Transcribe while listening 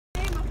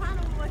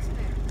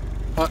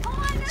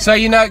So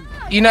you know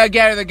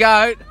Gary the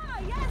Goat? Oh,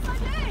 yes,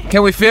 I do.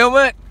 Can we film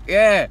it?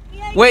 Yeah.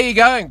 Where are you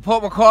going?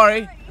 Port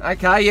Macquarie?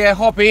 Okay, yeah,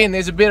 hop in.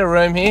 There's a bit of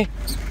room here.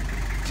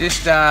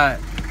 Just gonna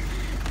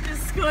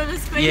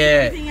speak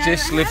everything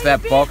just over. lift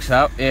that box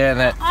up. Yeah, and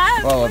that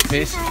bowl of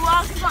piss. For a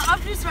while because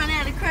I've just run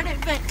out of credit,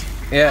 but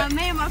Yeah.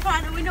 me and my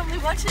partner, we normally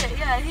watch it.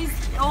 Yeah, he's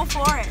all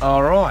for it.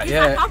 All right, He's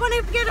yeah. like, I want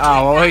to get a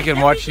Oh well, he picture,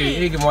 can watch you.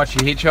 everything. He can watch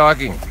you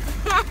hitchhiking.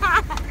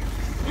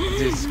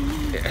 Just,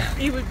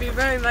 He would be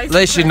very most. at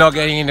least you're not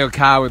getting into a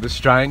car with a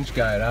strange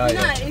goat, are you?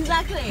 No,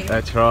 exactly.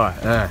 That's right.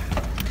 Yeah.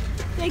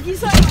 Thank you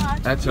so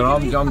much. That's what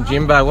I'm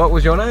Jimbo. What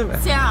was your name?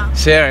 Sarah.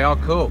 Sarah. Oh,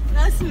 cool.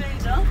 Nice to meet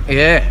you.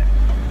 Yeah.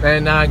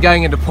 And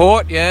going into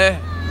port. Yeah.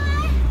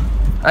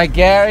 Hey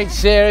Gary,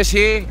 Sarah's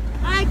here.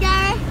 Hi,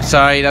 Gary.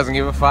 Sorry, he doesn't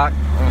give a fuck.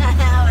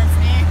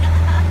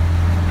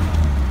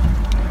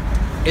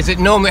 Is it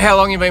normally how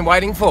long you been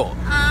waiting for?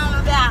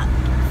 About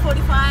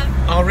 45.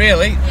 Oh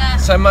really? Yeah.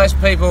 So most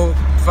people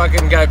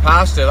fucking go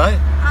past it, eh?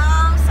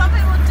 Some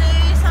people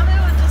do. Some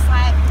people just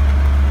like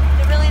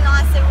they're really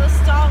nice. They will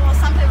stop, or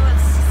some people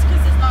it's just because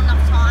there's not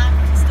enough time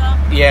to stop.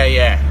 Yeah.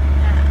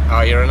 Yeah.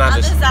 Oh, you're another.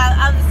 Others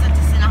are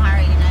just in a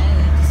hurry, you know.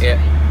 They're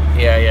just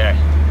Yeah.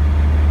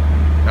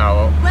 Oh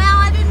well.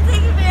 Wow, I didn't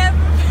think of it.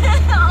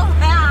 Oh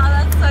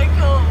wow, that's so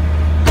cool.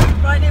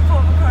 Right near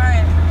Port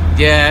Macquarie.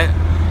 Yeah.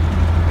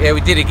 Yeah,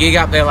 we did a gig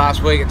up there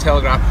last week at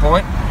Telegraph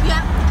Point.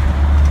 Yep.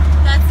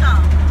 That's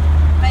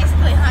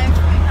basically home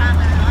for my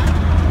partner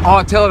and I.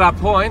 Oh, Telegraph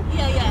Point.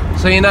 Yeah.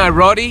 So you know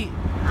Roddy?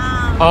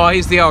 Um, Oh,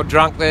 he's the old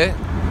drunk there. no,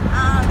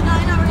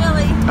 not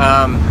really.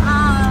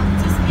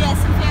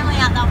 Just some family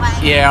out that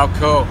way. Yeah, oh,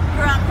 cool.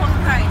 We're on Port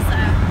Macquarie, so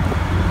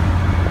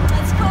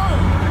that's cool.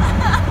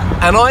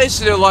 And I used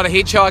to do a lot of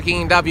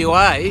hitchhiking in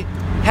WA.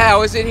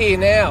 How is it here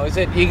now? Is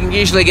it you can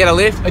usually get a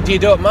lift? Do you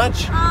do it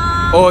much?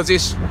 Or is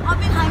this? I've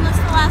been homeless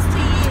for the last 2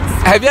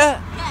 years. Have you?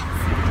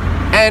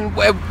 Yes. And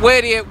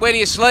where do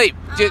you sleep?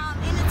 In a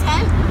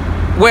tent.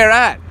 Where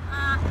at?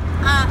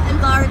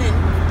 In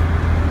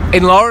Lorraine.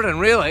 In Lorraine,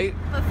 really?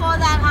 Before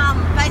that,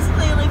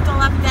 basically lived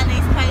all up and down the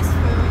East Coast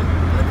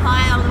from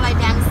Mackay all the way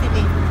down to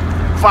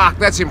Sydney. Fuck,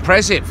 that's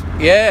impressive.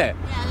 Yeah.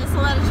 Yeah, there's a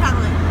lot of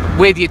travelling.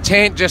 With your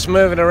tent just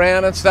moving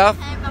around and stuff?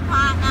 And my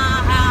partner,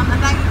 a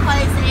bag of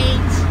clothes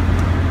each.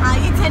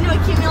 You tend to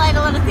accumulate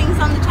a lot of things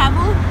on the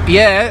travel.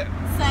 Yeah.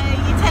 So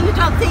you tend to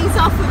drop things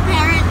off with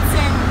parents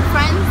and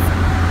friends.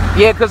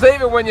 Yeah, because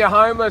even when you're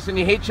homeless and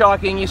you're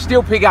hitchhiking, you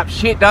still pick up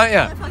shit, don't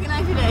I you? fucking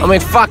hope you do. I mean,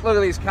 fuck, look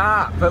at this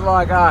car. But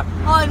like,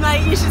 Oh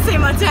mate, you should see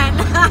my tent.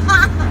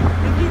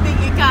 If you think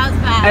your car's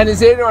bad. and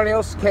is anyone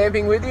else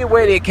camping with you?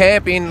 Where do you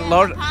camp in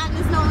Lorraine? My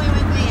partner's normally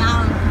with me.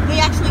 We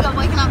actually got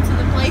woken up to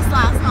the police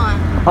last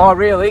night. Oh,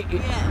 really?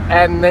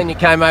 Yeah. And then you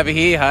came over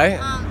here, hey?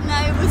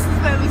 No, this is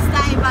where we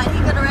stay, but he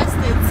got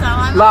arrested, so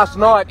I'm... Last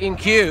night in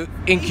Kew.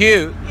 In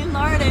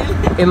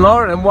Lorraine. In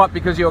Lorraine, what?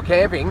 Because you're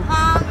camping?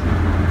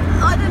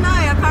 I don't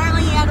know,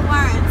 apparently he had a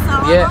warrant,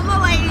 so Yeah. I'm on my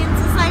way in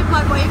to save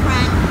my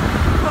boyfriend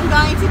from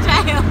going to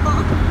jail.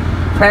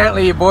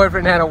 Apparently your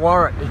boyfriend had a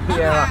warrant.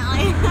 Yeah.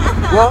 Apparently.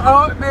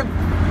 Well,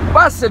 they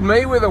busted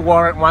me with a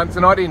warrant once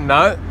and I didn't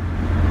know.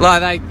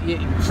 Like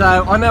so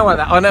I know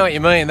what you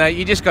mean.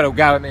 You just got to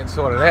go and then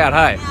sort it out,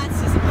 hey? Yeah,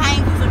 it's just a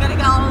pain because I've got to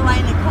go all the way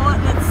to court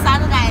and it's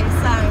Saturday,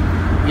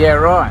 so... Yeah,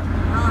 right.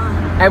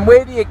 And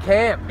where do you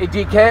camp? Do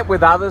you camp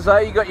with others though?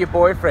 You got your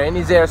boyfriend.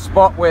 Is there a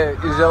spot where,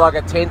 is there like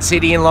a tent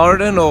city in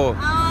Lorraine or?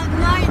 No,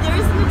 there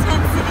isn't a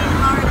tent city in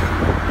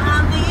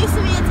Lorraine. There used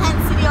to be a tent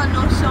city on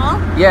North Shore.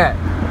 Yeah.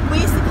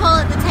 We used to call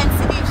it the tent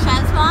city of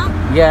Shazwa.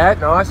 Yeah,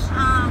 nice.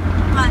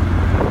 But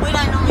we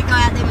don't normally go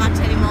out there much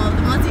anymore.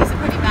 The Mozzies are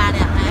pretty bad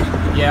out there.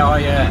 Yeah, oh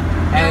yeah.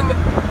 And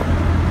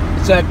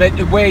so, but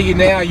where are you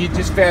now? You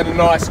just found a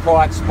nice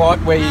quiet spot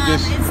where you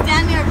just... It's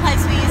down near a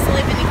place we used to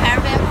live in a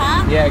caravan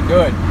park. Yeah,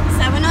 good.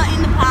 So we're not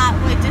in the park,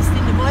 we're just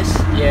in the bush.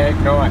 Yeah,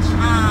 nice.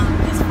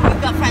 Because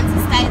we've got friends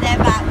that stay there,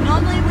 but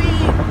normally we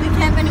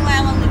camp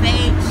anywhere along the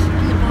beach,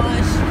 in the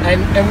bush.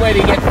 And where do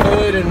you get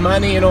food and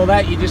money and all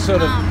that? You just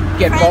sort of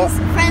get by?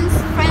 Friends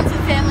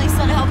and family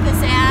sort of help us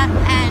out,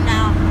 and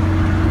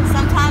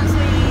sometimes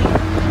we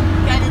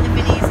go to the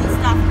binnies and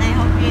stuff and they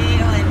help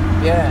you. And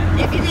Yeah.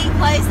 if you need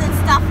clothes and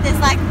stuff, there's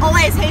like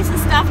always heaps of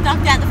stuff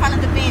dumped out the front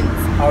of the bins.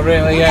 Oh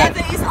really? Yeah.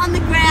 Whatever is on the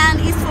ground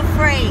is for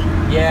free.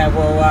 Yeah,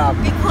 well,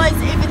 Because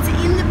if it's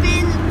in the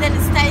bin, then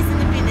it stays in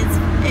the bin.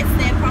 It's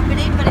their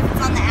property. But if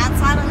it's on the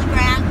outside on the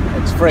ground,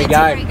 it's free it's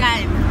game. a free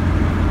game.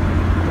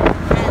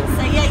 And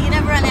so yeah, you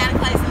never run out of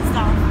clothes and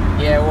stuff.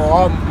 Yeah,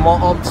 well,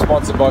 I'm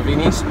sponsored by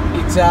Vinnie's.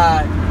 It's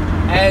Are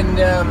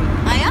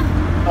ya?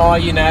 oh,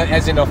 you know,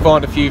 as in I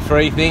find a few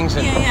free things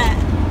and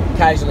Yeah.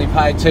 occasionally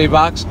pay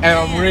 $2. And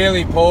I'm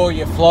really poor.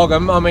 You flog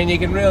them. I mean, you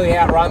can really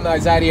outrun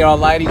those 80-year-old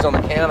ladies on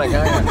the counter,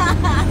 can't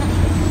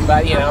you?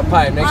 But you know, I'll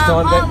pay them next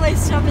time. I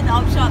always shop at the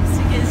op shops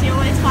because you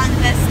always find the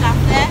best stuff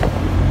there.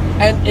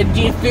 And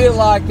do you feel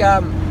like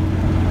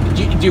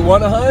do you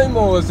want a home,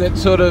 or is it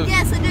sort of?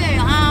 Yes, I do.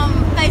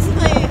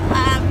 Basically,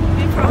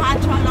 been for a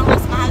hard trial. I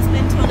lost my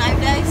husband to an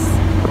overdose.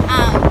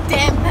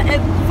 Damn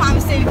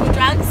pharmaceutical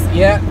drugs.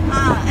 Yeah.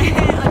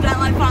 I don't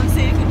like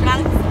pharmaceutical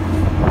drugs.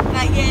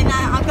 But yeah.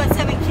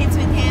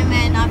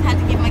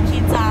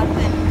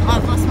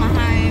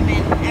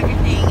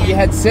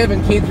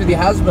 7 kids with your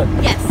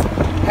husband? Yes.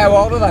 How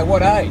old are they?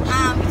 What age?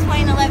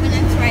 Between 11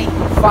 and 3.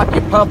 Fuck, you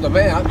pumped them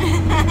out.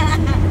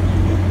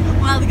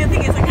 Well, the good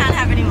thing is I can't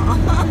have any more.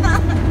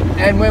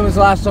 And when was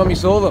the last time you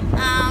saw them?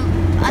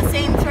 I've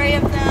seen 3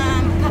 of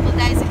them a couple of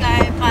days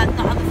ago, but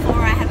the other 4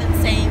 I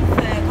haven't seen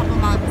for a couple of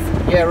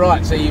months. Yeah,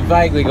 right. So you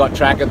vaguely got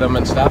track of them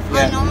and stuff.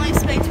 Yeah. I normally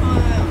speak to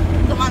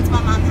the ones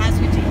my mum has,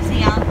 which is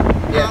here,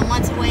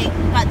 once a week.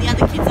 But the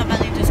other kids I've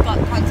only just got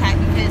contact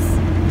because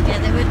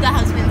they're with the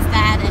husband's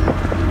dad, and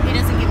he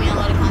doesn't give me a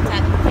lot of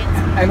contact with kids.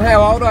 And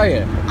how old are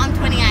you? I'm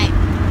 28.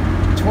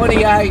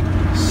 28,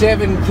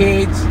 7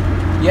 kids.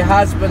 Your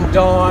husband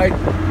died.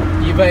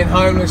 You've been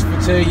homeless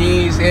for 2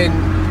 years,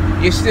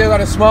 and you still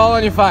got a smile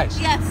on your face.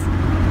 Yes.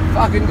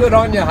 Fucking good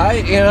on you,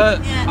 hey? You know,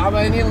 Yeah. I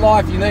mean, in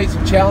life you need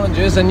some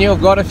challenges, and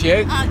you've got a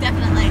few. Oh,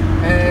 definitely.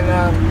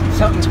 And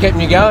something's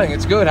keeping you going.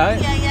 It's good, hey?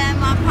 Yeah.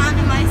 My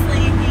partner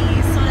mostly,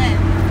 he sort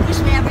of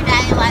pushed me every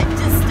day, like,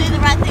 just do the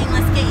right thing,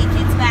 let's get your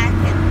kids back.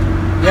 And,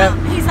 Yeah.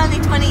 he's only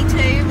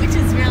 22, which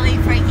is really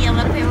freaky. A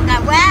lot of people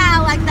go,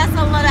 wow, like, that's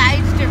a lot of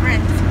age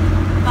difference.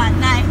 But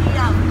no,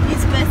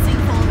 he's the best thing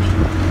for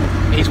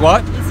me. He's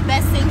what? He's the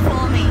best thing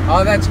for me.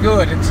 Oh, that's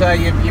good. And so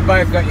you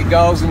both got your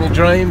goals and your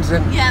dreams,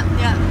 and Yeah.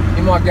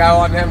 you might go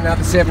on and have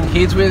another 7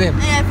 kids with him.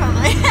 Yeah,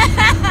 probably.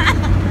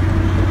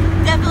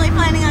 Definitely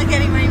planning on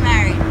getting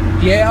remarried.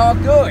 Yeah, oh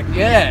good.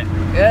 Yeah.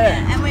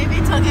 And we've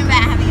been talking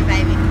about having a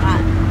baby,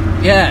 but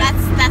Yeah.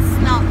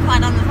 that's not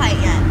quite on the plate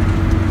yet.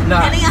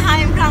 No. Getting a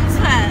home comes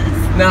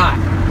first. No.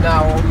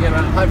 Well, you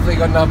know, hopefully you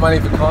got enough money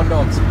for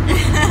condoms.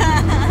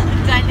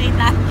 Don't need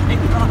that,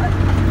 thank God.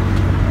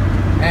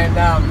 And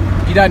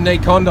you don't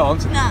need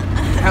condoms. No.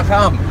 How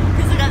come?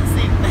 Because I got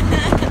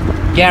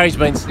sick. Gary's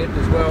been snipped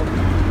as well.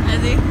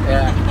 Has he?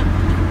 Yeah.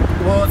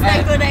 Well,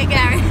 So good, eh,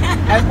 Gary?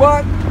 and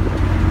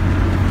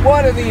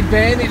what are the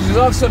advantages?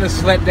 I've sort of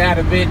slept out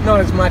a bit,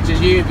 not as much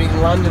as you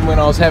in London when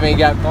I was having a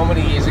go at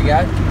comedy years ago.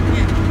 Yeah.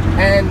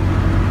 And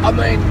I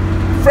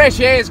mean, fresh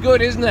air is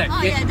good, isn't it?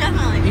 Oh, yeah,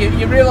 definitely.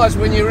 You realise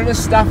when you're in a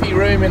stuffy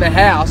room in a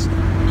house,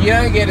 you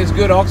don't get as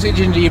good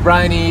oxygen to your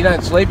brain and you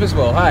don't sleep as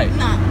well, hey?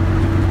 No.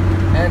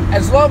 And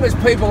as long as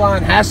people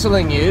aren't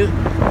hassling you,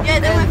 Yeah,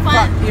 then we're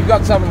fine. you've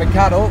got someone to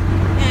cuddle,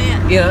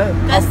 Yeah. you know.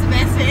 That's the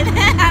best bit.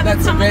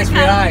 That's the best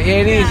bit, hey?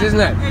 Yeah, it is, isn't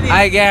it? It is.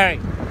 Hey, Gary.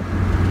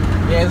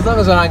 Yeah, as long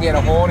as I don't get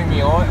a horn in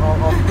my eye, I'll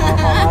love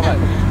it.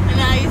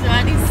 No, he's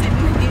right. He's sitting.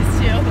 He's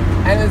chill.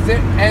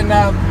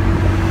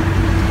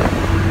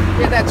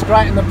 Yeah, that's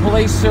great. And the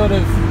police sort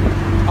of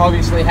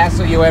obviously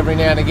hassle you every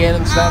now and again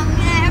and stuff.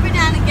 Yeah, every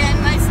now and again,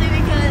 mostly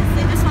because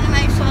they just want to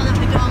make sure that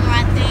we're doing the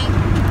right thing,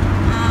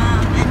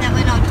 and that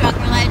we're not drug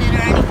related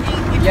or anything,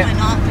 which we're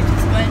not, which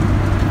is good.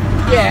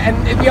 Yeah,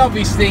 and the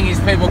obvious thing is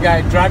people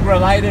go drug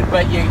related,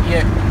 but you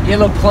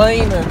look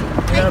clean and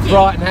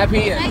bright and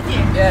happy. And, Thank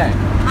you. Yeah.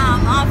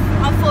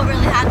 I've fought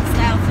really hard to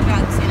stay off the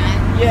drugs, you know.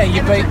 Yeah,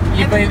 you've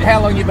been.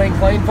 How long you been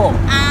clean for?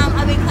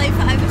 I've been clean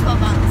for over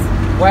 12 months.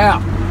 Wow.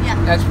 Yeah.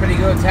 That's pretty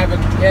good. It's having.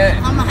 Yeah.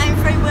 On my own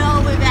free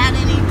will, without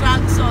any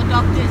drugs or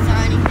doctors or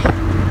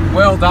anything.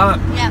 Well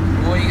done. Yeah.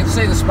 Well, you can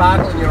see the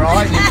sparkle in your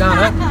eyes. You've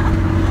done it.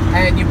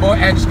 And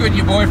and it's good.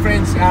 Your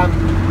boyfriend's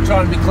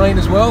trying to be clean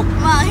as well.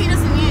 Well, he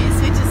doesn't use,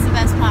 which is the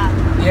best part.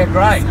 Yeah,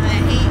 great. So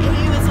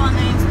he was the one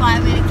that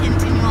inspired me to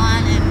continue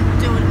on and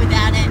do it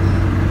without it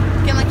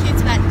and get my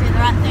kids back to do the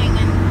right thing,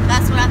 and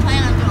that's what I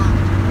plan on doing.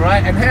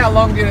 Great. And how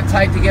long did it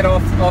take to get off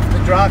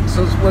the drugs?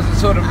 Was it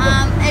sort of?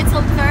 It's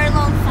a very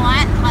long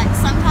fight. Like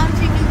sometimes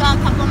you can go a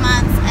couple of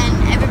months and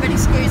everybody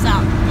screws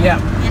up.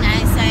 Yeah. You know,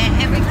 so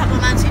every couple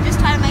of months you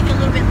just try to make it a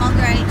little bit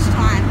longer each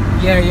time.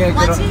 Yeah.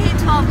 Once you hit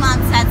 12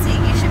 months, that's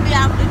it. You should be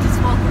able to just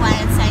walk away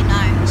and say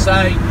no. So,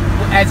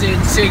 as in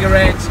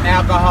cigarettes,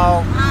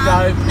 alcohol,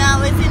 dope?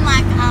 No, it's in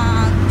like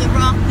the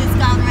rock that's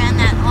going around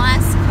that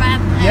ice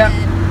crap. Yep.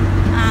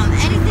 And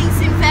anything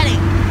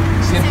synthetic.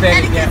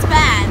 Synthetic, yeah. is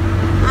bad.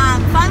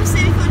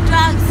 Pharmaceutical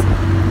drugs,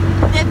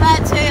 they're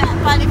bad too,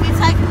 but if you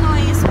take them the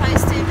way you're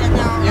supposed to, then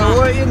they're alright. Yeah,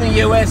 well, in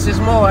the US, there's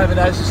more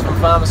overdoses from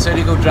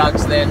pharmaceutical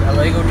drugs than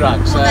illegal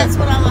drugs. Well, so that's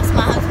what I lost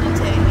my husband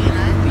to, you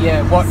know.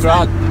 Yeah, what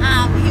drug?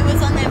 He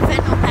was on their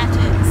fentanyl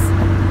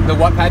patches. The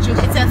what patches?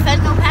 It's a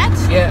fentanyl patch.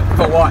 Yeah,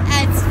 for what?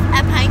 It's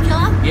a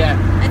painkiller. Yeah.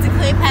 It's a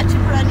clear patch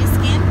you put on your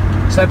skin.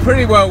 So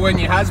pretty well when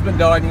your husband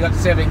died and you got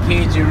 7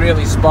 kids, you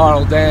really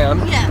spiraled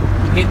down. Yeah.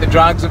 Hit the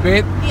drugs a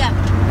bit. Yeah.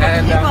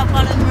 And he got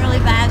bottom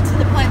really bad to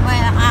the point where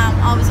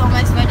I was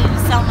almost ready to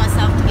sell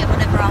myself to get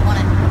whatever I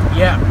wanted.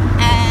 Yeah.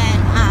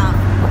 And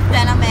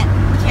then I met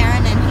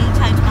Karen and he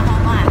changed my whole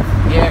life.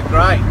 Yeah,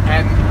 great.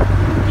 And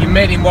you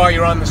met him while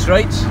you were on the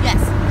streets? Yes.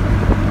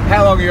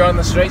 How long were you on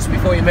the streets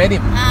before you met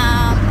him?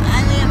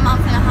 Only a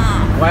month and a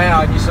half.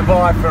 Wow, and you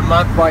survived for a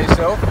month by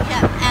yourself?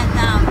 Yeah,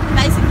 and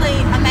basically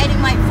I made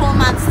him wait 4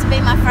 months to be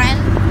my friend.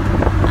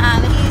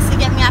 He used to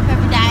get me up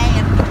every day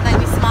and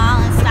make me smile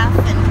and stuff,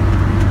 and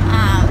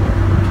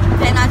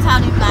then I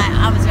told him like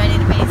I was ready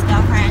to be his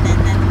girlfriend, and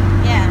then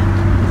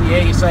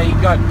Yeah, you say you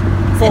got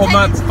 4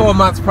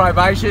 months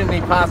probation and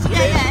he passed the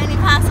test? Yeah, and he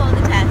passed all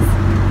the tests.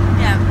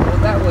 Yeah. Well,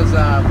 that was,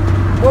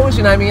 what was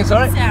your name again,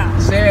 sorry?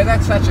 Sarah. Sarah,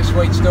 that's such a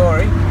sweet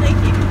story. Thank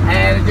you.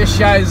 and it just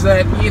shows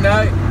that, you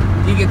know,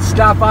 you can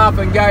stuff up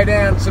and go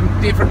down some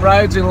different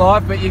roads in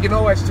life, but you can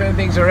always turn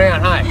things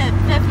around, hey? Yeah,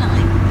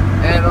 definitely.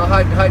 And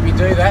I hope you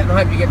do that, and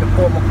I hope you get to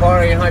Port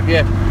Macquarie, and hope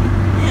you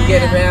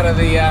get him out of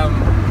the out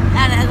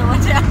of the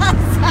watch house.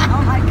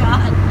 Oh my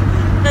god,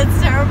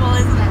 that's terrible,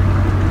 isn't it?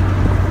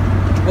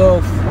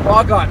 Well,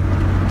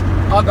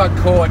 I got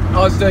caught. I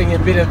was doing a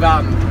bit of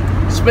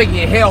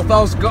speaking of health,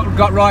 I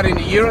got right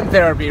into urine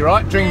therapy,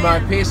 right? Drinking my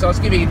own piss. I was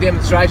giving a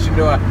demonstration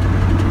to a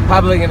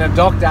public and a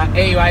doctor.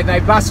 Anyway, they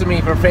busted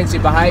me for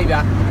offensive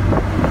behaviour,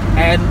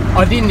 and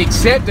I didn't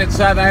accept it,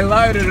 so they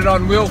loaded it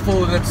on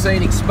willful and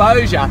obscene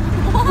exposure,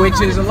 which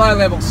is a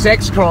low-level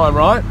sex crime,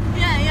 right?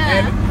 Yeah,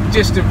 yeah. And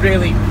just to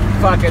really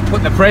fucking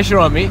put the pressure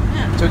on me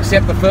to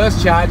accept the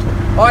first charge.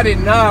 I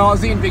didn't know. I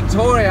was in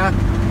Victoria.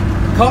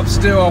 Cops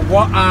do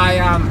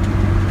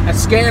a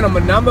scan on my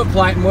number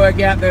plate and work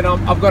out that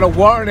I've got a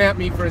warrant out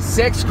me for a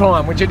sex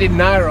crime, which I didn't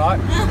know, right?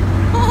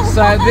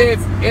 So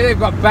they've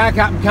got back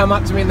up and come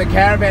up to me in the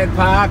caravan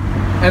park,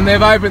 and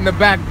they've opened the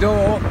back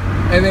door,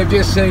 and they've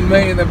just seen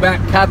me in the back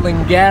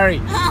cuddling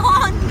Gary.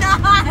 Oh no!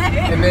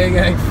 And they're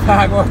going,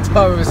 fuck, what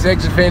type of a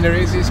sex offender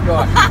is this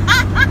guy?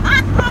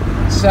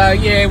 So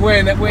yeah,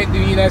 went to,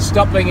 you know,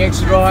 stop being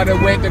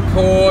extradited, went to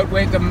court,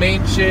 went to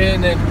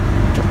mention, and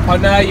I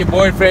know your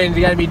boyfriend's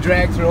going to be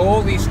dragged through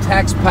all this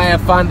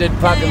taxpayer-funded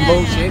fucking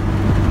bullshit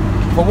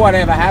for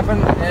whatever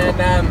happened,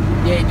 and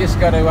yeah, you just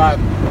got to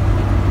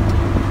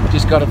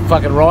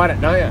fucking ride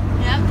it, don't you?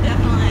 Yeah,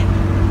 definitely.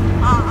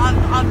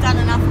 I've done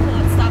enough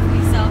court stuff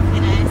myself,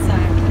 you know. So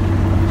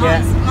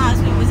my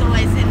husband was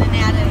always in and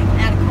out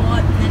of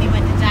court, and then he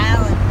went to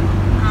jail, and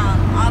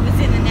I was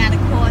in and out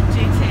of court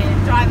due to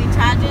driving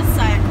charges.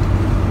 So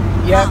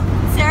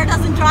Sarah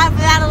doesn't drive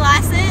without a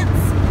license.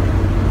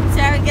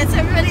 Sarah gets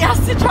everybody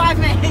else to drive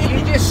me.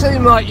 You just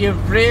seem like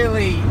you've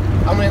really,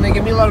 I mean, there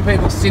can be a lot of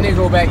people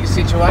cynical about your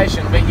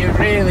situation, but you're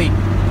really,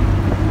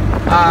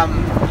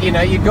 you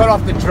know, you got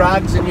off the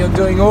drugs and you're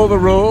doing all the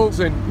rules,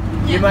 and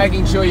you're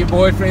making sure your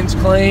boyfriend's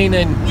clean,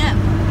 and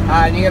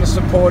and you're going to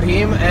support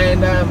him,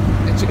 and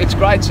it's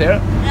great,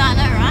 Sarah. Yeah, I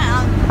know, right?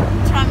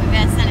 I'm trying my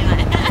best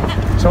anyway.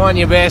 Trying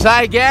your best.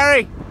 Hey,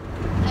 Gary.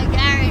 Hey,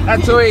 Gary.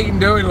 That's all you can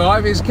do in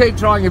life, is keep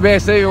trying your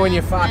best even when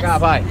you fuck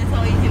up, hey? That's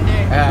all you can do.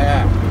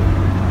 Yeah.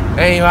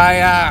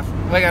 Anyway,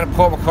 we're going to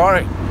Port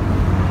Macquarie.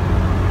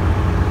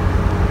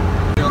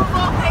 More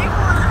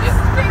people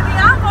pick me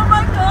up. Oh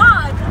my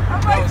god!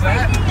 I'm like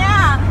freaking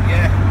out.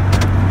 Yeah.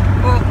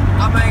 Well,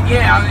 I mean,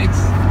 yeah,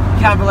 it's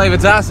can't believe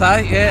it's us,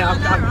 eh? Yeah, I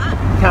know, right?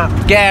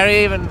 Can't.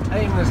 Gary, even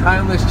there's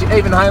homeless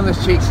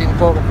chicks in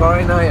Port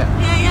Macquarie, know you?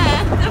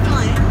 Yeah,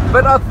 definitely.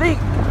 But I think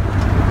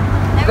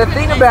the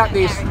thing about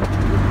this,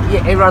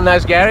 everyone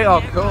knows Gary.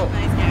 Oh, cool.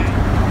 Everyone knows Gary.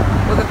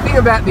 Well, the thing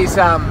about this,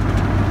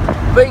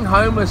 being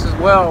homeless as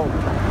well,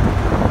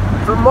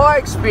 from my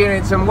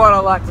experience and what I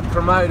like to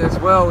promote as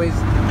well, is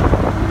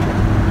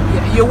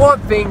you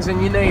want things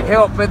and you need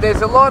help, but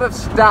there's a lot of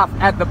stuff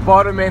at the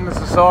bottom end of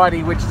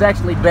society which is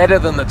actually better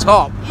than the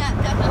top. Yeah,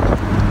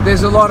 definitely.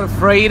 There's a lot of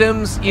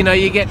freedoms, you know,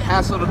 you get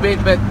hassled a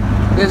bit, but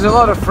there's a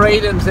lot of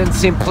freedoms and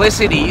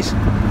simplicities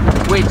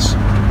which...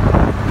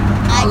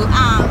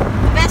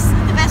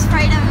 the best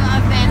freedom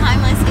of being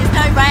homeless is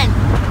no rent.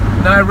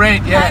 No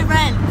rent, yeah. No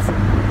rent.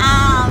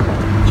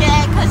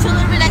 Yeah, it costs you a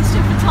little bit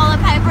extra for toilet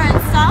paper and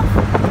stuff,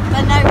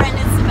 but no rent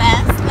is the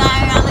best. No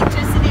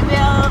electricity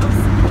bills,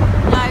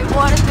 no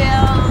water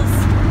bills.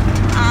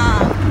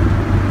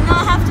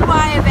 Not have to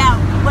worry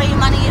about where your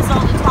money is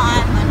all the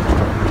time. And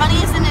money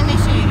isn't an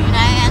issue, you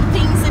know, and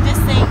things are just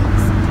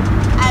things.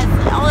 As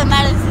all that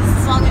matters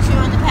is as long as you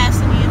and the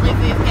person you live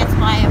with gets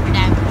by every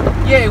day.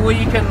 Yeah, well,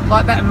 you can,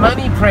 like, that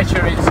money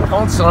pressure is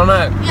constant,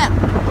 I know. Yeah.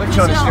 We're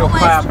trying to still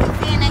play up. You're always looking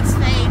for your next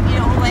feed,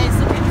 you're always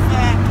looking for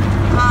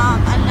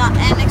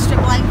an extra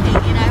blanket,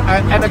 you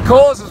know. And it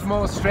causes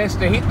more stress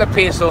to hit the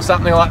piss or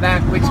something like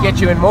that, which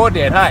gets you in more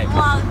debt, hey?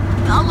 Well,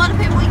 a lot of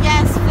people,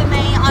 yes. For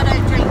me, I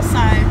don't drink,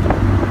 so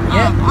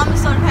I'm the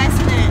sort of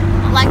person that,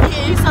 like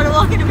you, sort of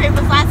walk into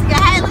people's lives and go,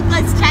 hey, look,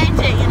 let's change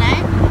it, you know,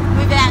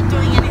 without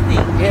doing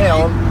anything. Yeah,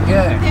 well,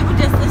 yeah. People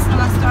just listen to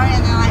my story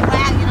and they're like,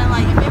 wow, you know,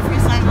 like, you've been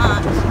through so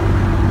much.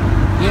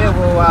 Yeah,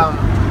 well,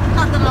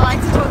 not that I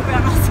like to talk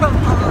about myself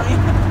normally.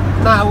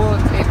 No, well,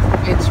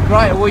 it's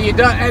great. Well, you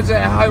don't, as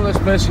a homeless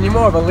person, you're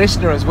more of a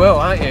listener as well,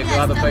 aren't you, to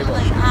other people?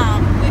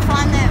 We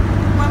find that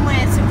when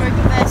it's a group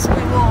of us, we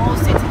will all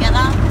sit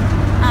together,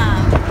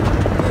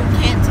 we'll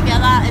camp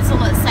together. It's a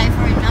lot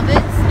safer in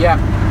numbers.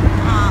 Yeah.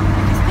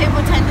 Because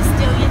people tend to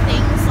steal your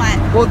things, like.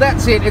 Well,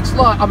 that's it. It's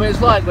like, I mean, it's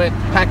like when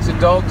packs of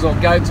dogs or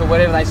goats or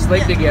whatever, they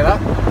sleep together.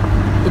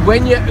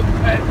 When you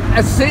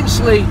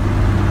essentially,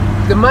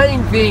 the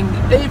main thing,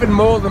 even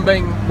more than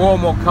being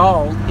warm or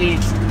cold, is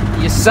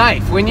you're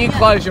safe. When you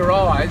close your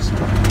eyes,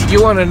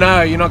 you want to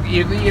know you're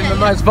in the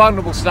most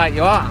vulnerable state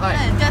you are. Hey?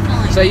 Yeah,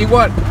 definitely. So you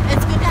want.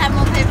 It's good to have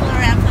more people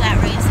around for that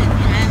reason,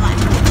 you know. Like,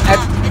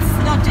 it's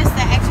not just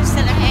the extra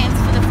set of hands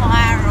for the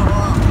fire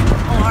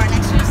or an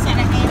extra set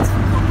of hands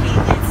for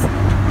cooking.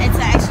 It's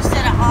an extra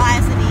set of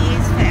eyes and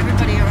ears for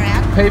everybody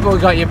around. people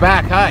have got your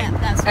back, hey? Yeah,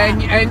 that's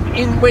right.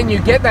 And when you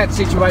get that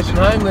situation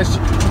homeless,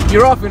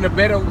 you're often in a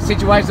better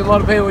situation than a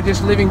lot of people are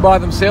just living by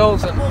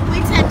themselves. And Well,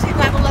 we tend to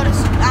grab a lot of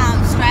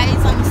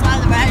strays on the side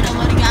of the road, a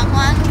lot of young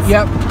ones.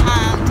 yep.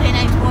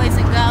 Teenage boys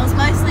and girls,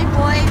 mostly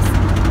boys.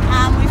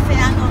 We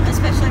found,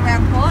 especially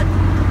around Port.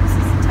 This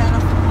is the turn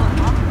off the Port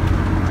lock.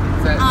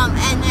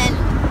 And then,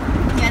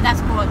 yeah,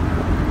 that's Port.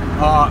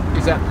 Oh,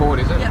 is that Port,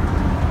 is it? Yep.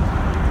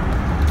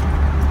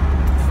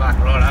 Fuck,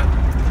 righto.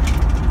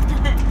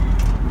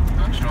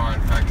 I'll try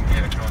and fucking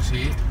get across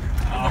here.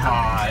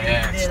 Oh,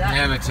 yeah, it's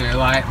never too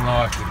late in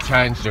life to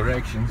change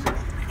directions.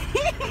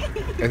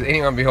 Is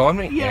anyone behind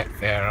me? Yes.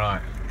 Yeah,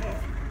 right.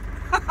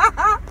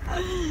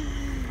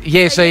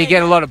 Yeah, so you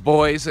get a lot of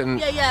boys and...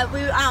 Yeah.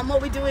 We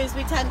what we do is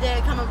we tend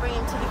to come and bring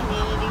them to the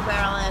community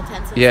where all our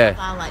tents and Yeah.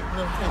 stuff are, like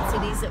little tent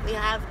cities that we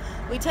have.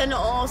 We tend to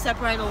all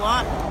separate a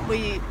lot.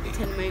 We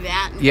tend to move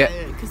out and Yeah.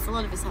 because a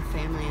lot of us have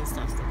family and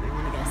stuff that we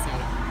want to go see.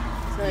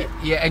 So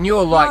Yeah, and you're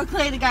we're all like...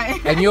 clear to go.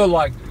 And you're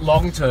like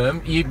long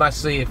term, you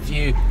must see a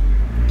few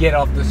get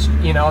off the,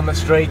 on the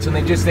streets and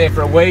they're just there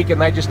for a week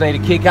and they just need a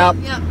kick up.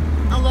 Yep,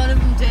 a lot of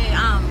them do.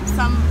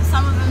 Some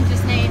of them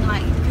just need,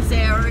 like, because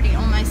they're already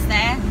almost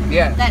there.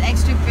 Yeah. That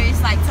extra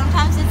boost. Like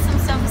sometimes it's some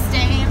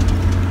self-esteem,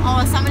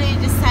 or somebody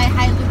just say,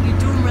 "Hey, look, you're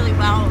doing really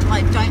well.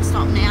 Like, don't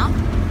stop now."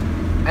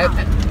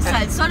 So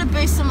it sort of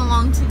boosts them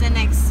along to the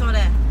next sort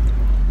of.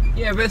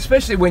 Yeah, but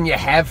especially when you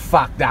have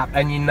fucked up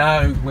and you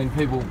know when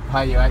people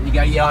pay you out, you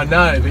go, yeah, I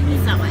know, but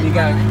you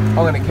go, I'm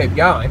going to keep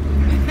going.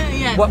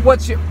 Yeah.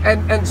 What's your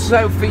and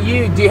so for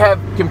you, do you have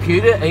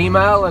computer,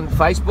 email, and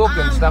Facebook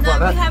and stuff like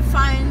that? We have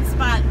phones,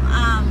 but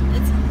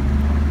it's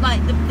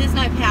like there's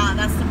no power.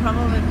 That's the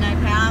problem with no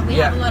power. We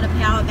have a lot of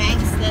power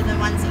banks. They're the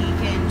ones that you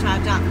can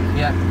charge up.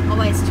 Yeah.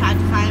 Always charge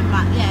your phone,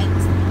 but yeah.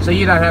 So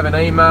you don't have an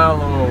email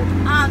or?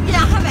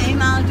 Yeah, I have an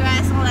email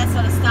address, all that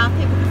sort of stuff.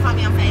 People can find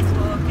me on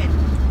Facebook,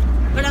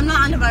 but I'm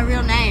not under my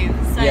real name.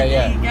 So there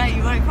you go.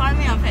 You won't find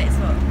me on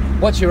Facebook.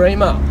 What's your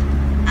email?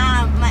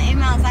 My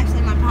email is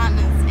actually my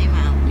partner's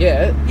email.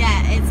 Yeah.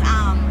 Yeah, it's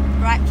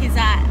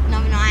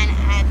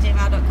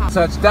rightkiza99@gmail.com.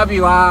 So it's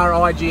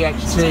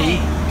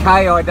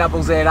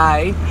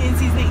WRIGHTKIZZA Is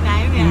his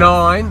nickname, yeah.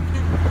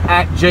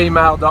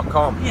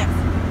 9@gmail.com. Yes.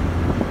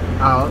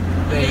 Oh,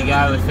 there you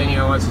go, if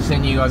anyone wants to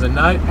send you guys a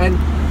note. And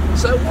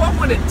so what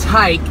would it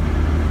take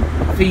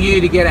for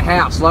you to get a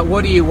house? Like,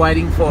 what are you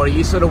waiting for? Are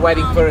you sort of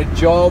waiting for a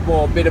job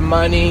or a bit of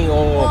money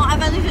or? Well,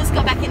 I've only just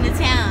got back into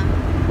town.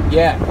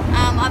 Yeah.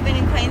 I've been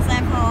in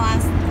Queensland for the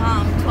last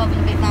 12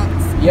 and a bit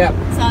months. Yeah.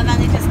 So I've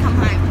only just come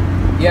home.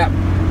 Yeah.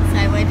 So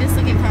we're just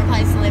looking for a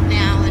place to live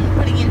now and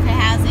putting in for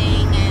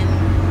housing and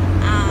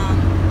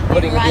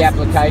Putting in the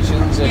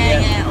applications and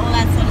yeah, all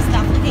that sort of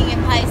stuff. Looking at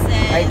places.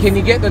 Hey, can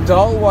you get the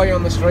dole while you're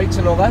on the streets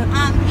and all that?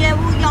 Yeah,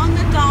 well, you're on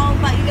the dole,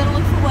 but you got to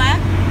look for work.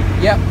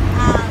 Yep.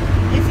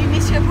 If you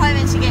miss your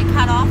appointments, you get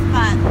cut off,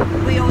 but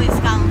we always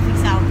go and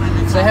fix our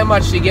appointments. So how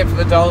much do you get for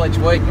the dole each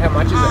week? How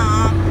much is it?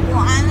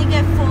 Well, I only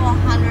get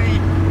 400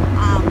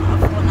 a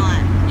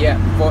fortnight. Yeah,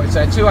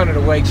 so 200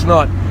 a week's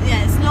not.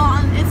 Yeah, it's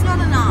not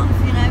enough,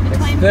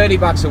 between it's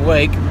 $30 a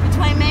week.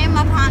 Between me and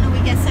my partner, we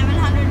get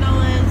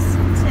 $700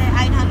 to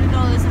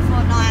 $800 a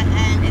fortnight,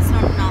 and it's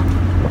not enough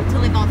to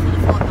live on for the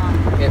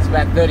fortnight. Yeah, it's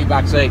about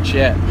 $30 each,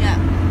 yeah. Yeah.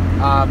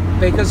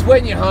 Because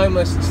when you're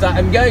homeless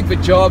and going for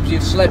jobs,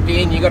 you've slept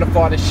in, you've got to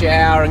find a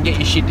shower and get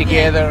your shit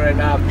together,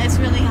 and it's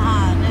really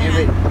hard.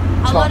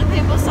 A lot of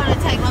people sort of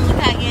take one look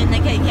at you and they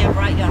go, "Yeah,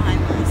 right, you're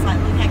homeless. Like,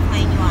 look how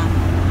clean you are."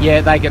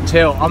 Yeah, they can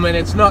tell. I mean,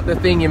 it's not the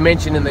thing you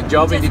mentioned in the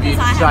job interview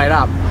straight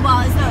up.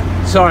 Well, it's not.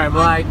 Sorry, I'm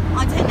late.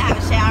 I tend to have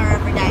a shower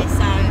every day,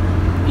 so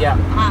yeah,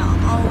 I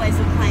always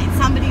look clean.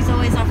 Somebody's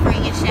always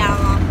offering a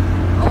shower,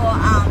 or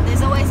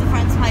there's always a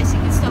friend's place you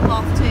can stop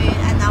off to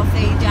and they'll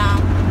feed you.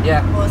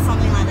 Yeah. Or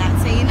something like that.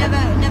 So you're never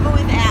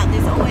without.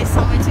 There's always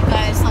somewhere to go,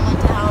 someone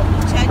to help.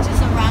 Churches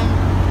are run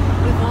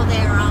with all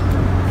their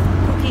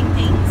cooking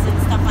things and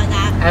stuff like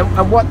that.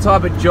 And what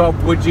type of job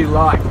would you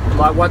like?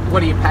 Like, what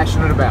are you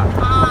passionate about?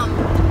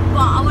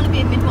 Well, I want to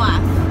be a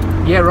midwife.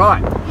 Yeah,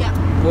 right. Yeah.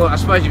 Well, I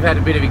suppose you've had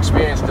a bit of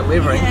experience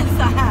delivering. Yes,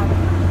 I have.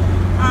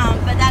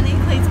 But that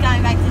includes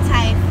going back to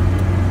TAFE.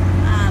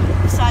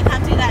 So I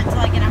can't do that until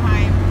I get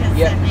home because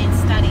that means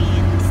study,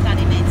 and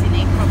study means you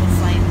need proper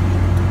sleep.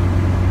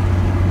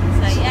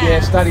 So Yeah,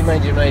 study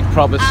means you need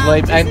proper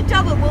sleep. Just a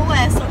job at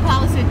Woolworths or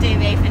Coles with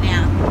DV for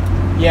now.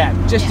 Yeah,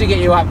 just to get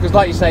you up, because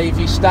like you say, if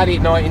you study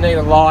at night, you need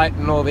a light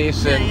and all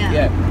this.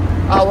 Yeah.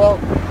 Oh, well,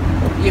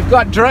 you've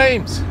got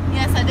dreams.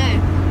 Yes, I do.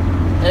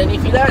 And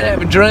if you don't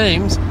have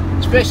dreams,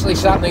 especially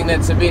something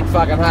that's a bit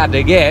fucking hard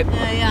to get,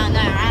 Yeah, I know,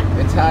 right?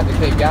 it's hard to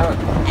keep going.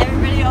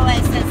 Everybody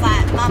always says,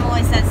 like, Mum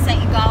always says, set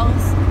your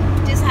goals.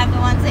 Just have the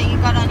ones that you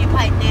got on your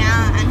plate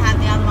now and have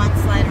the other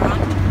ones later on.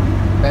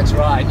 That's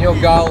right. And your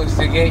goal is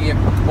to get your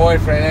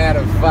boyfriend out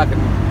of fucking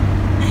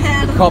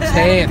the cops'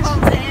 hands.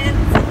 Cops'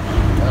 hands.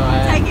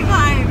 Take him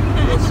home.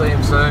 We'll see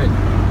him soon.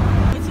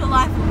 What's your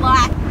life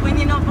like when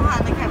you're not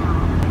behind the camera?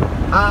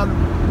 I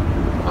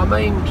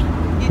mean,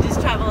 you just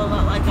travel a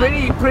lot like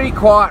that. Pretty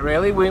quiet,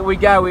 really. We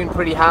go in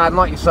pretty hard, and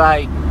like you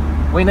say,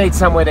 we need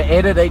somewhere to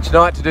edit each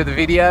night to do the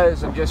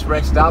videos and just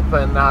rest up.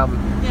 And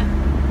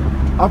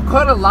I'm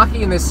kind of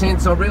lucky in the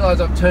sense I realise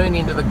I've turned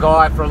into the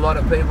guy for a lot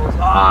of people.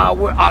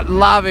 Oh, I'd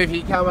love if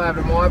you come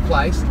over to my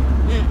place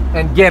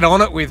and get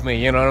on it with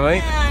me, you know what I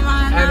mean?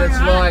 And it's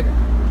like,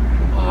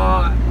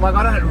 like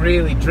I don't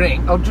really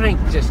drink. I'll drink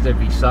just to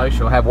be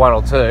social, have one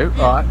or two,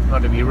 right?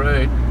 Not to be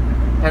rude.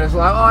 And it's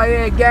like, oh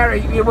yeah,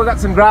 Gary, we've got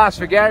some grass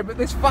for Gary, but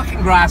there's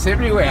fucking grass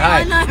everywhere, hey?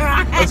 I know,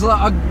 right? It's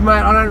like, mate,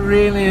 I don't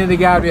really need to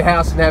go to your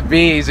house and have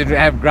beers and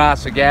have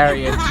grass for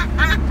Gary and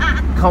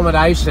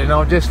accommodation.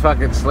 I'll just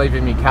fucking sleep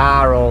in my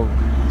car or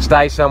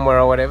stay somewhere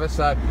or whatever.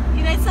 So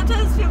you know,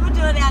 sometimes people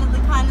do it out of the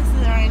kindness of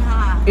their own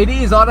heart. it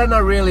is. I don't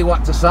know really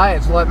what to say.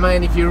 It's like,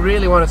 man, if you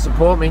really want to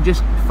support me,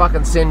 just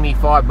fucking send me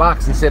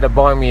 $5 instead of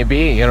buying me a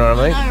beer. You know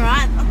what I mean? All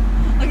right,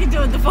 I can do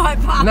it with the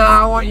 $5. No,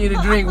 I want you to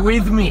drink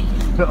with me.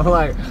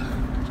 Like.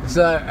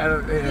 So,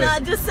 no,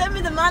 just send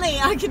me the money.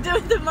 I can do it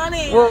with the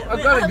money. Well,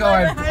 I've got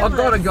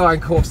a guy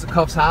in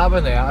Coffs Harbour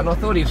now, and I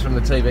thought he was from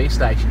the TV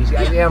station. He's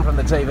going down from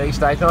the TV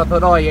station. I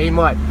thought, oh yeah, he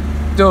might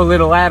do a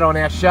little ad on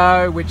our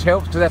show, which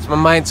helps because that's my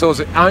main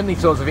only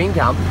source of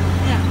income.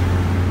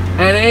 Yeah.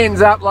 And it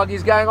ends up like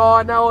he's going, oh,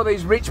 I know all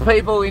these rich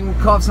people in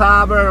Coffs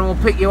Harbour, and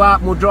we'll pick you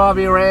up and we'll drive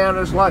you around.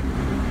 And it's like,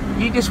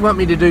 you just want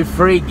me to do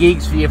free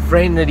gigs for your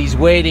friend at his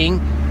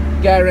wedding.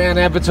 Go around,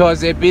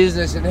 advertise their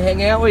business and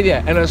hang out with you.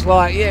 And it's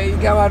like, yeah, you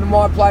go over to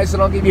my place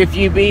and I'll give you a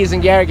few beers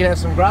and Gary can have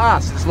some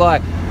grass. It's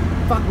like,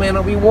 fuck man,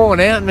 I'll be worn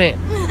out, man.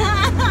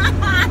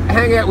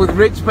 Hang out with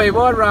rich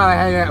people. I'd rather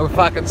hang out with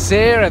fucking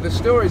Sarah. The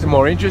stories are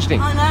more interesting.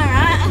 I know,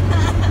 right?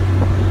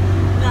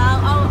 No,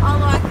 I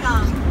like,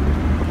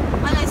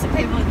 I know some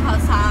people in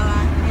Coffs Harbour,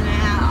 you know,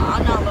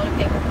 I know a lot of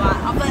people, but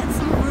I've met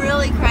some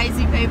really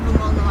crazy people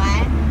along the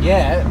way.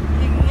 Yeah.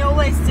 You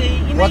always do.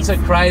 What's the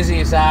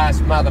craziest ass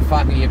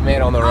motherfucker you've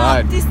met on the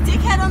road? This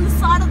dickhead on the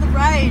side of the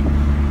road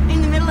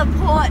in the middle of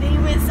port. He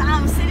was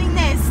sitting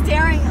there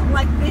staring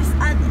like this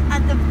at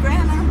the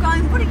ground, and I'm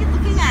going, what are you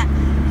looking at?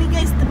 And he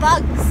goes, the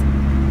bugs.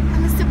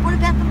 And I said, what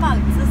about the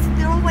bugs? I said,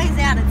 they're always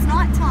out, it's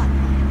night time.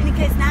 And he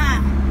goes, nah.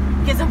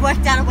 He goes, I've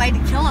worked out a way to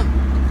kill them.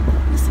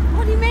 I said,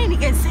 what do you mean? He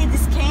goes, see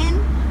this can?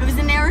 It was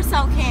an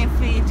aerosol can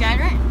for your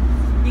deodorant.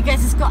 He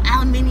goes, it's got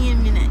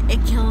aluminium in it.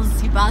 It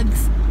kills your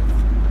bugs.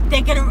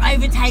 They're going to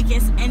overtake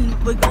us and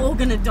we're all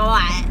going to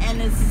die.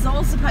 And this is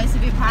all supposed to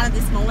be part of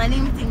this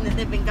millennium thing that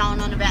they've been going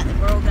on about, that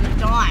we're all going to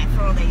die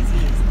for all these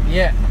years.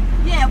 Yeah.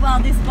 Yeah, well,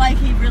 this bloke,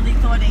 he really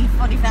thought he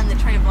found the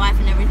tree of life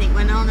and everything.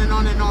 Went on and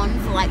on and on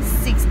for like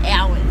 6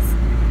 hours.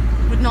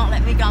 Would not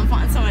let me go and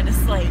find somewhere to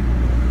sleep.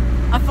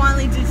 I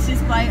finally ditched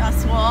this bloke. I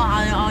swore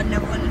I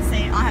never want to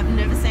see him. I have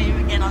never seen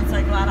him again. I'm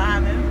so glad I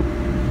have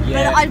him.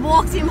 Yeah. But I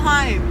walked him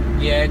home.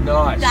 Yeah,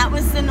 nice. That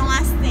was the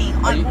nice thing.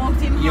 I walked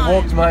him home. You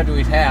walked him home to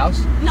his house?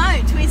 No,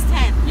 to his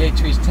tent. Yeah,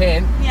 to his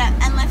tent? Yeah,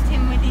 and left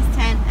him with his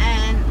tent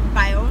and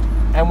bailed.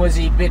 And was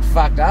he a bit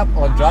fucked up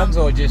on drugs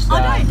or just...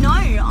 I don't know.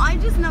 I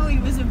just know he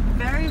was a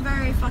very,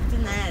 very fucked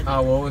in the head.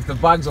 Oh, well, if the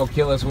bugs will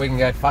kill us, we can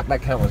go, fuck,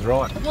 that cunt was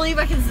right. Well, he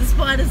reckons the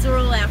spiders are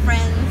all our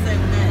friends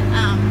and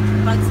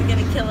that bugs are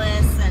going to kill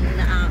us and,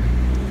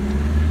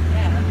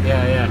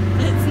 Yeah.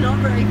 It's not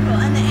very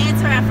cool. And the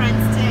ants are our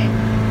friends too.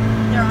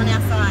 They're on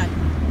our side.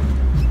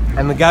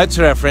 And the goats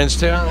are our friends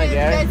too, aren't they,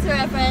 Gary? The goats are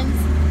our friends.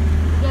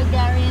 We've got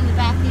Gary in the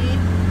back here.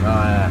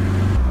 Oh,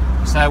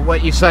 yeah. So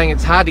what you're saying,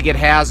 it's hard to get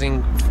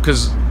housing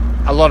because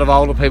a lot of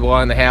older people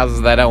own the houses,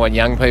 they don't want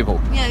young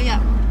people. Yeah.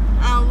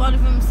 A lot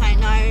of them say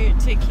no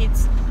to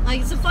kids.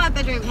 Like, it's a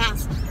 5-bedroom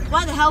house.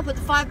 Why the hell put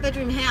the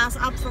 5-bedroom house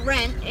up for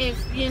rent if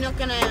you're not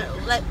going to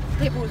let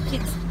people with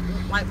kids,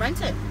 like,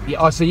 rent it? Yeah,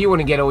 oh, so you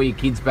want to get all your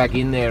kids back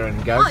in there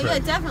and go for it? Oh, yeah,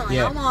 definitely.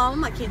 Yeah. I want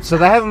my kids So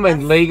back. they haven't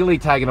been legally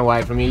taken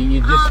away from you?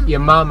 You just, your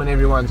mum and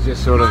everyone's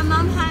just sort of... My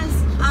mum has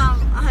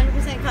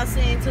 100%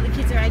 custody until the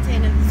kids are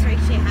 18 of the 3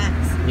 she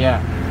has.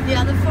 Yeah. The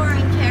other 4 are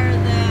in care of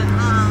the,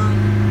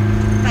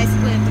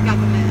 basically of the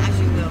government, as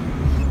you will.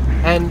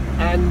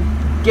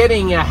 And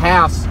getting a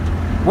house,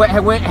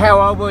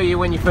 how old were you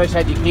when you first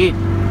had your kid?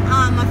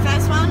 My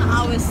first one,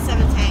 I was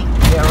 17.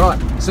 Yeah,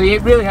 right. So you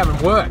really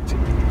haven't worked.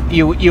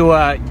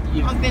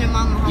 I've been a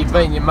mum the whole You've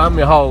time. been your mum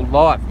your whole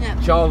life.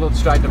 Yep. Childhood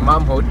straight to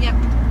mumhood. Yep.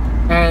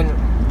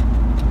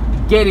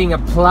 And getting a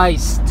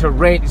place to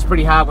rent is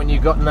pretty hard when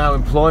you've got no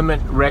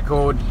employment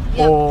record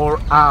or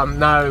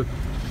no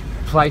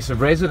place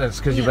of residence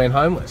because you've been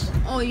homeless.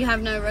 Or you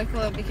have no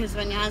record because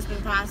when your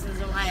husband passes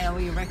away, all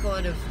your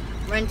record of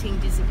renting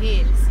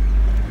disappears.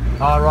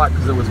 Oh, right,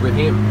 because it was with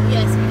him.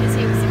 Yes, because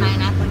he was the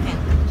main applicant.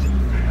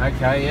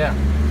 Okay, yeah.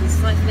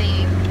 It's left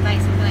me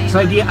basically.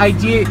 So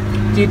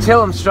do you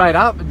tell them straight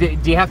up? Do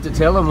you have to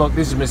tell them, look,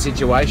 this is my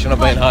situation, I've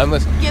been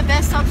homeless? Your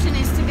best option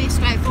is to be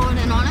straightforward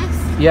and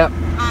honest. Yep.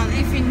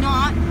 If you're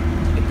not,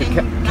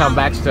 then come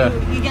back to...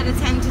 You get a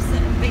 10 to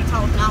be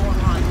told no or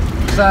not.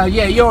 So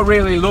yeah, you're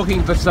really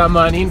looking for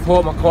someone in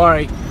Port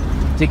Macquarie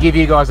to give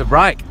you guys a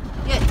break.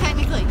 Yeah,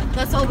 technically,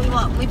 that's all we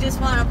want. We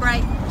just want a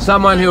break.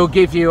 Someone who will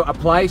give you a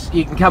place,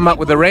 you can come up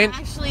with the rent.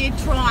 Actually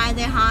try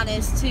their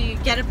hardest to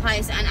get a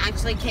place and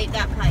actually keep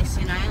that place,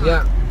 you know?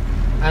 Yeah.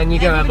 And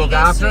you're going to look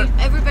after it?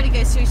 Everybody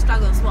goes through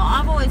struggles. Well,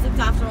 I've always looked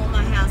after all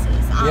my houses.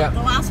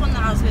 The last one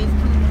that I was with,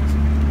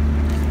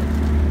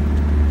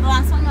 the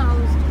last one that I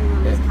was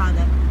doing this car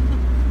there.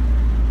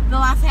 The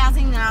last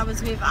housing that I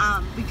was with,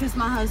 because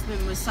my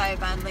husband was so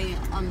badly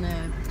on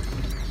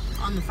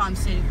the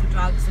pharmaceutical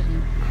drugs,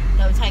 and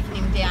they were taking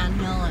him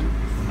downhill and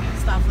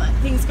stuff. Like,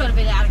 things got a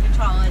bit out of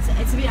control.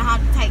 It's a bit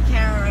hard to take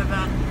care of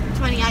a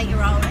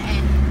 28-year-old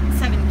and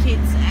 7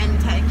 kids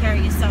and take care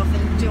of yourself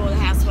and do all the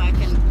housework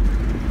and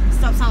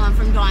stop someone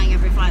from dying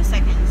every 5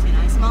 seconds, you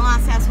know. So my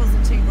last house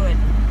wasn't too good,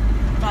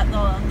 but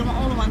all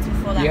the ones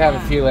before that. You have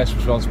a few less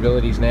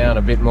responsibilities now and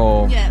a bit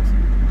more. Yeah,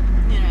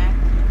 you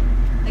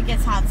know, it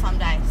gets hard some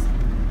days.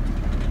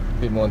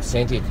 A bit more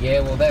incentive.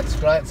 Yeah, well, that's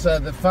great. So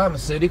the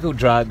pharmaceutical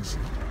drugs,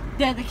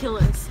 they're the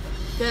killers.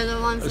 They're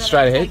the ones that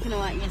straight are ahead. taken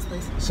away. Yes,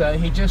 please. So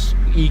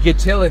you could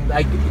tell him,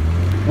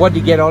 what do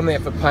you get on there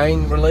for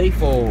pain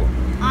relief or?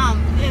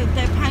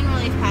 They're pain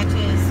relief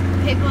patches.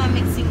 People are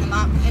mixing them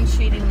up and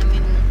shooting them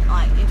in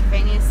like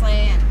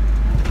intravenously, and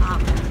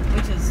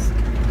which is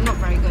not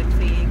very good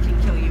for you. It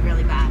can kill you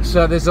really bad.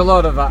 So there's a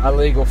lot of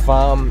illegal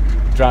farm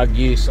drug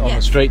use on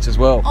the streets as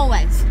well.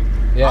 Always.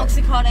 Yeah.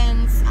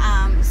 Oxycontins,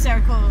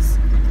 Sericals,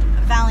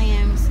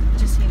 Valiums,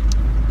 just here.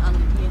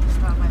 Here,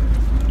 just right away.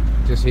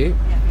 Just here?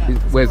 Yeah.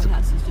 Where's the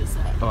house is just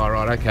there. Oh,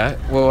 right, okay.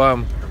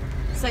 Well,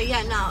 So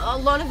yeah, no, a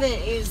lot of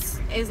it is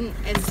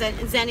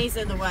Zennies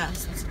are the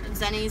worst.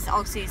 Zennies,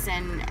 Oxys,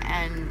 and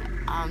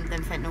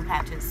them fentanyl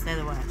patches, they're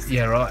the worst.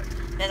 Yeah, right.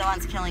 They're the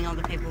ones killing all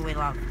the people we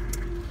love.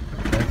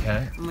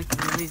 Okay. And we're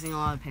losing a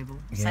lot of people.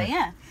 Yeah. So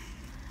yeah,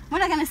 we're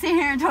not going to sit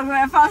here and talk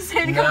about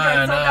pharmaceutical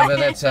drugs. No, but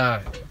that's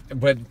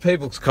but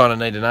people kind of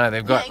need to know.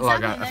 They've got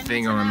like a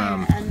thing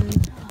on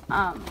And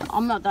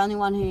I'm not the only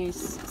one who's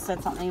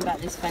said something about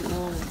this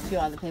fentanyl. There's a few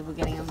other people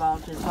getting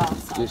involved as well.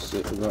 So. Just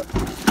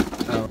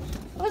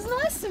it was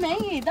nice to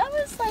meet you. That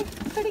was like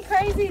pretty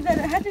crazy that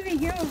it had to be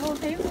you of all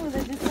people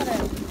that just sort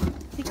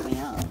of picked me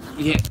up.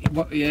 Yeah,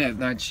 well, yeah,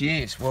 no,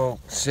 cheers. Well,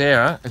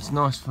 Sarah, it's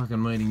nice fucking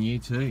meeting you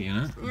too, you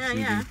know?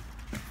 Yeah.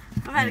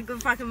 I've had a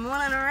good fucking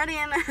morning already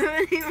and I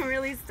haven't even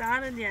really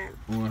started yet.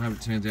 Well, I hope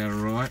it turns out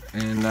alright.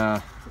 And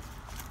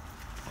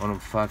on a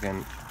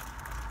fucking...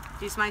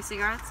 Do you smoke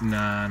cigarettes? No,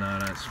 I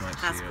don't smoke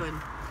cigarettes. That's good.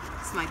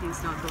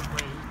 Smoking's not good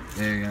for you.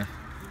 There you go.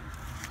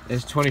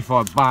 There's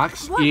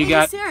 $25. What? Are you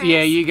serious?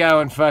 Yeah, you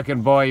go and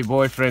fucking buy your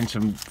boyfriend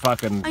some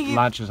fucking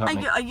lunch or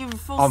something. Are you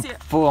I'm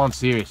full on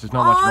serious. There's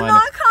not much money. Oh no,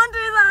 I can't do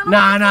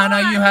that.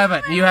 No, you have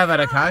it. You have it,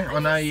 okay?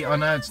 I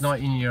know it's not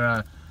in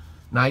your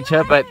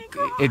nature, but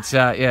it's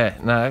yeah,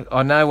 no,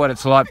 I know what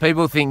it's like.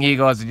 People think you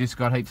guys have just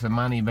got heaps of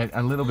money, but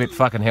a little bit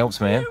fucking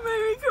helps, man.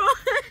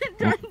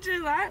 Don't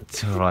do that.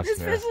 It's alright,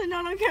 Sarah. Especially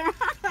not on camera.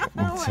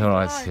 It's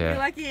alright, Sarah. You're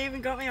lucky you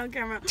even got me on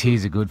camera.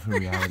 Tears are good for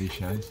reality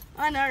shows.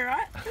 I know,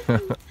 right?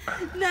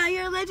 No,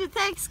 you're a legend.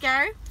 Thanks,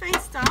 Gary.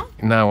 Thanks, Tom.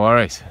 No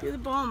worries. You're the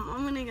bomb.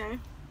 I'm gonna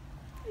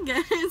go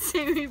and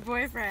see my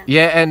boyfriend.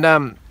 Yeah,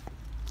 and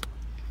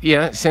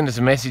yeah, send us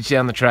a message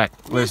down the track.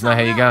 Let us know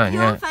how you're going.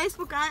 You're yeah. on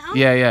Facebook, aren't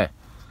you? Yeah.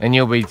 And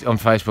you'll be on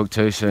Facebook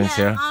too soon,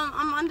 Sarah.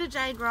 I'm under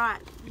Jade Wright.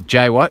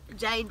 J what?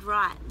 Jade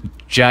Wright.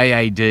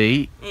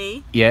 J-A-D.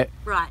 E. Yeah.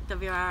 Right.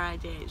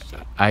 W-R-I-G-H.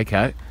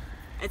 Okay.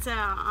 It's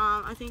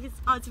I think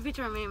it's a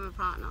picture of me and my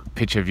partner.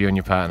 Picture of you and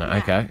your partner. Yeah.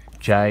 Okay.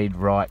 Jade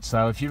Wright.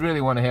 So if you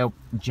really want to help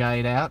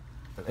Jade out,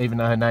 even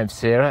though her name's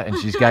Sarah and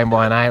she's going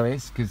by an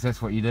alias, because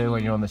that's what you do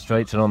when you're on the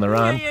streets and on the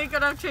run. Yeah, you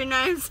gotta have 2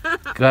 names.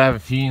 Gotta have a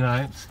few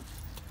names.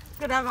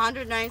 Gotta have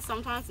 100 names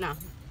sometimes. No,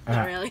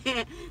 not really.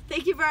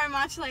 Thank you very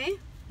much, Lee.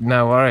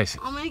 No worries.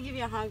 I'm gonna give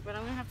you a hug, but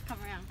I'm gonna have to come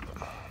around.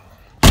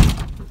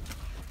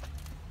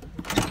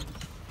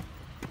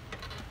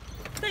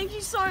 Thank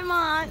you so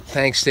much.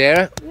 Thanks,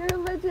 Sarah. You're a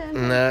legend.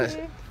 No.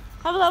 Thank you.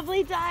 Have a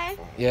lovely day.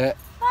 Yeah.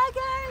 Bye,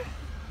 guys.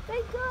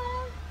 Thank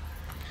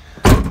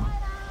you.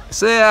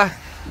 See ya.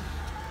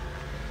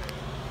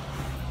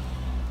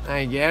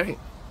 Hey, Gary.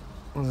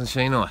 Wasn't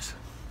she nice?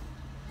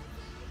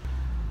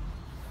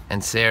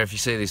 And Sarah, if you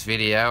see this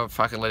video,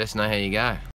 fucking let us know how you go.